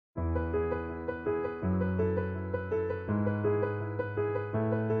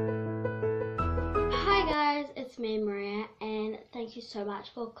me, Maria, and thank you so much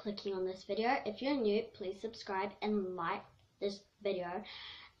for clicking on this video. If you're new, please subscribe and like this video.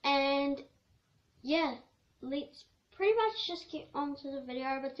 And yeah, let's pretty much just get on to the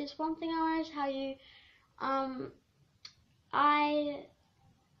video. But there's one thing I want to tell you. I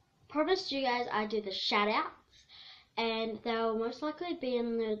promised you guys I'd do the shoutouts, and they'll most likely be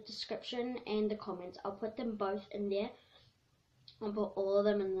in the description and the comments. I'll put them both in there. I'll put all of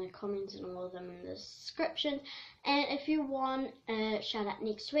them in the comments and all of them in the description. And if you want a shout out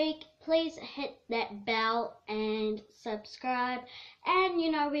next week, please hit that bell and subscribe. And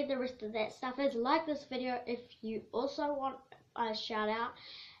you know where the rest of that stuff is. Like this video if you also want a shout out.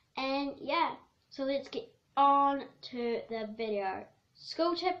 And yeah, so let's get on to the video.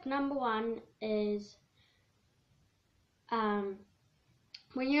 School tip number 1 is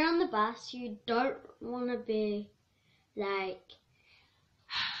when you're on the bus, you don't want to be like,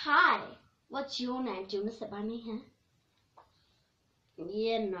 hi, what's your name? Do you want to sit by me here?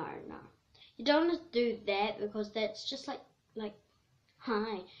 Yeah, no. You don't want to do that, because that's just like,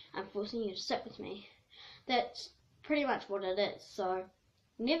 hi, I'm forcing you to sit with me. That's pretty much what it is. So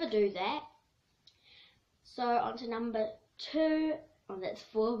never do that. So on to number 2. Oh, that's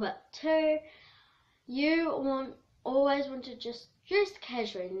 4, but 2. You always want to just dress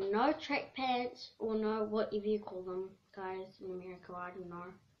casually. No track pants or no whatever you call them, guys. In America, I don't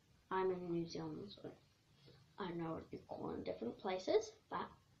know. I'm in New Zealand, so I don't know what you call them in different places. But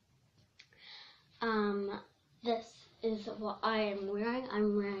this is what I am wearing.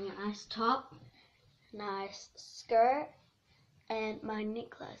 I'm wearing a nice top, nice skirt, and my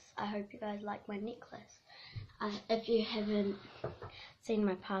necklace. I hope you guys like my necklace. If you haven't seen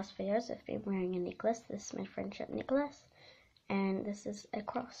my past videos, I've been wearing a necklace. This is my friendship necklace, and this is a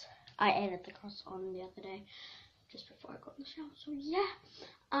cross. I added the cross on the other day, just before I got in the shower. So yeah.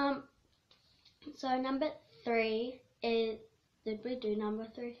 So number 3 is, did we do number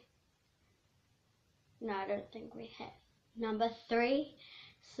 3? No, I don't think we have. Number 3.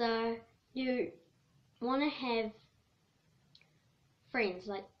 So you want to have friends,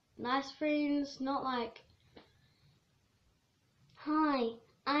 like nice friends, not like, hi,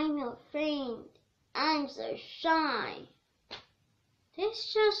 I'm your friend, I'm so shy.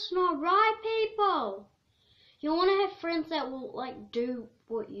 That's just not right, people. You want to have friends that will like do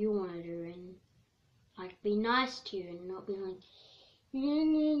what you want to do and like be nice to you, and not be like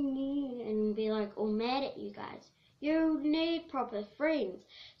and be like all mad at you guys. You need proper friends.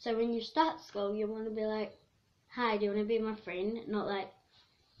 So when you start school, you want to be like, hi, do you want to be my friend? Not like,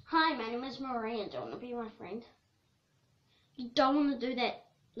 hi, my name is Maria, do you want to be my friend? You don't want to do that.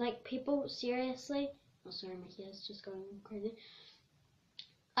 Like, people, seriously. Oh, sorry, my hair's just going crazy.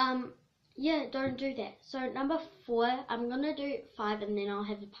 Yeah, don't do that. So number 4, I'm gonna do 5, and then I'll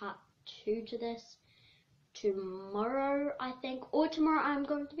have a part 2 to this tomorrow, I think. Or tomorrow I'm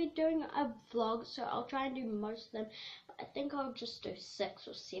going to be doing a vlog, so I'll try and do most of them. I think I'll just do 6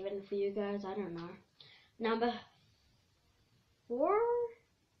 or 7 for you guys. I don't know. Number 4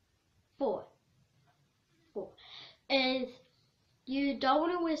 is, you don't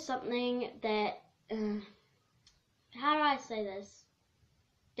want to wear something that, how do I say this,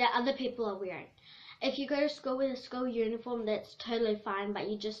 that other people are wearing. If you go to school with a school uniform, that's totally fine, but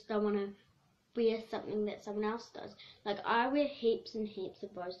you just don't want to wear something that someone else does. Like, I wear heaps and heaps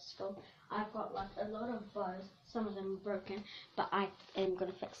of bows to school. I've got like a lot of bows. Some of them are broken, but I am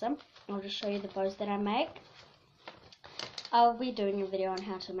going to fix them. I'll just show you the bows that I make. I'll be doing a video on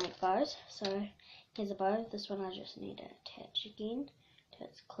how to make bows. So here's a bow. This one I just need to attach again to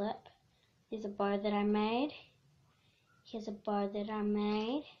its clip. Here's a bow that I made. Here's a bow that I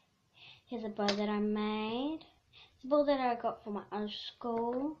made. Here's a bow that I made. It's a bow that I got from my old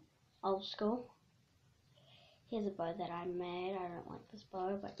school. Here's a bow that I made. I don't like this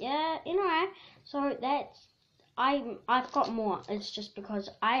bow, but yeah, anyway. So that's, I've got more. It's just because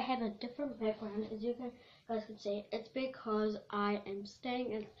I have a different background, as you guys can see. It's because I am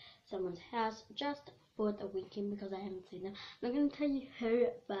staying at someone's house just for the weekend, because I haven't seen them. I'm not going to tell you who,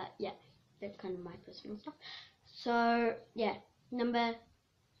 but yeah, that's kind of my personal stuff. So yeah, number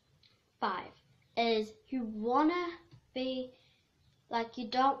 5 is, you want to be like, you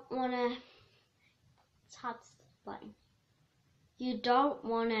don't want to, it's hard to explain. You don't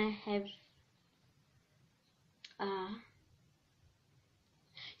want to have,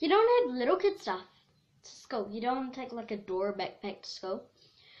 you don't have little kid stuff to school. You don't want to take like a Dora backpack to school.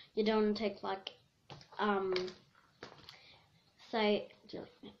 You don't want to take like, say,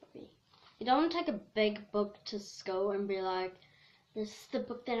 you don't want to take a big book to school and be like, this is the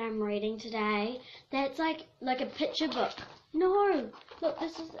book that I'm reading today. That's like a picture book. No, look,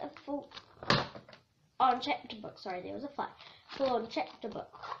 this is a full, on chapter book. Sorry, there was a fly. Full on chapter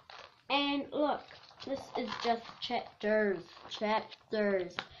book. And look, this is just chapters.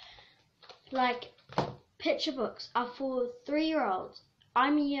 Like, picture books are for 3-year-olds.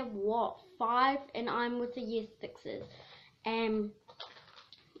 I'm year what, 5, and I'm with the year 6s. And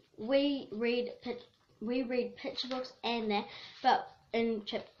we read picture books and that, but in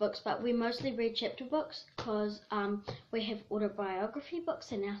chapter books. But we mostly read chapter books because we have autobiography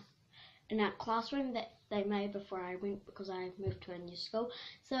books in our classroom that they made before I went, because I moved to a new school.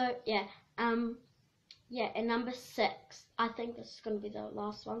 So yeah, yeah. And number 6, I think this is gonna be the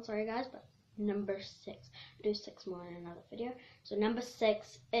last one. Sorry guys, but number 6. I'll do 6 more in another video. So number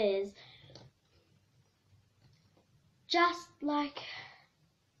 6 is just like,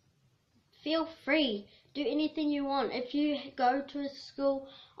 feel free. Do anything you want. If you go to a school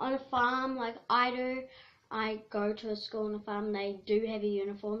on a farm like I do, I go to a school on a farm, they do have a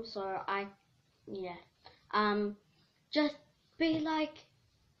uniform, so just be like,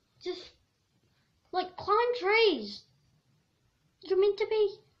 climb trees. You're meant to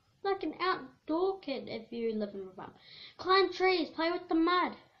be like an outdoor kid if you live in a farm. Climb trees, play with the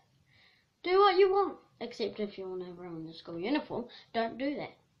mud. Do what you want. Except if you want to ruin the school uniform, don't do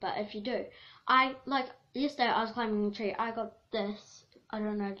that. But if you do, yesterday I was climbing a tree. I got this. I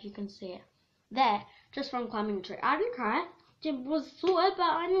don't know if you can see it. There, just from climbing a tree. I didn't cry. It was sore, but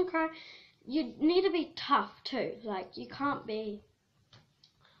I didn't cry. You need to be tough too. Like, you can't be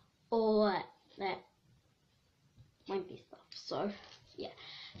all that wimpy stuff. So yeah.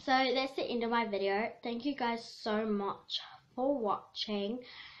 So that's the end of my video. Thank you guys so much for watching.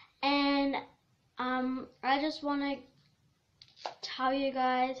 And I just want to tell you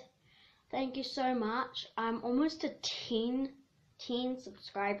guys, thank you so much. I'm almost to 10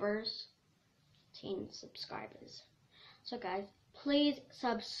 subscribers. 10 subscribers. So guys, please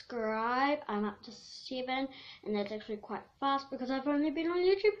subscribe. I'm up to 7, and that's actually quite fast because I've only been on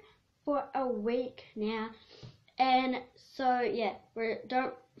YouTube for a week now. And so yeah,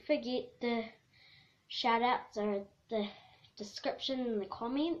 don't forget the shout outs or the description in the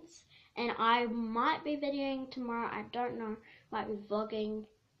comments. And I might be videoing tomorrow, I don't know, might be vlogging,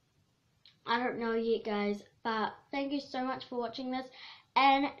 I don't know yet guys, but thank you so much for watching this,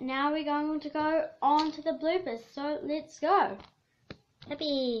 and now we're going to go on to the bloopers, so let's go.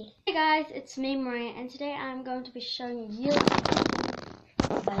 Happy. Hey guys, it's me Maria, and today I'm going to be showing you,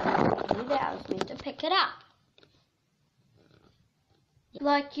 but I was meant to pick it up.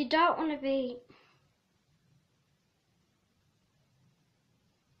 Like, you don't want to be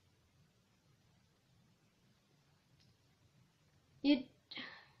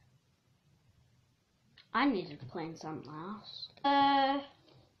I needed to plan something else.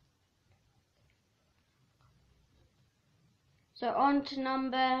 So on to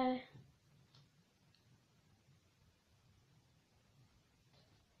number...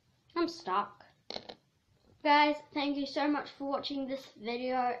 I'm stuck. Guys, thank you so much for watching this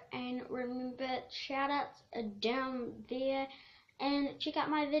video, and remember, shoutouts are down there, and check out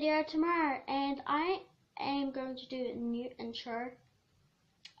my video tomorrow. And I am going to do a new intro.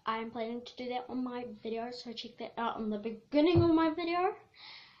 I'm planning to do that on my video, so check that out on the beginning of my video.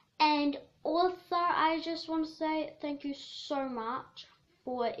 And also, I just want to say thank you so much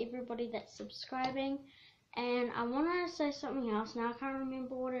for everybody that's subscribing. And I want to say something else. Now I can't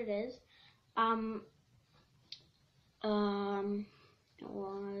remember what it is. It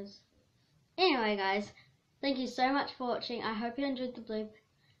was... Anyway, guys, thank you so much for watching. I hope you enjoyed the bloop.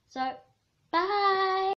 So, bye!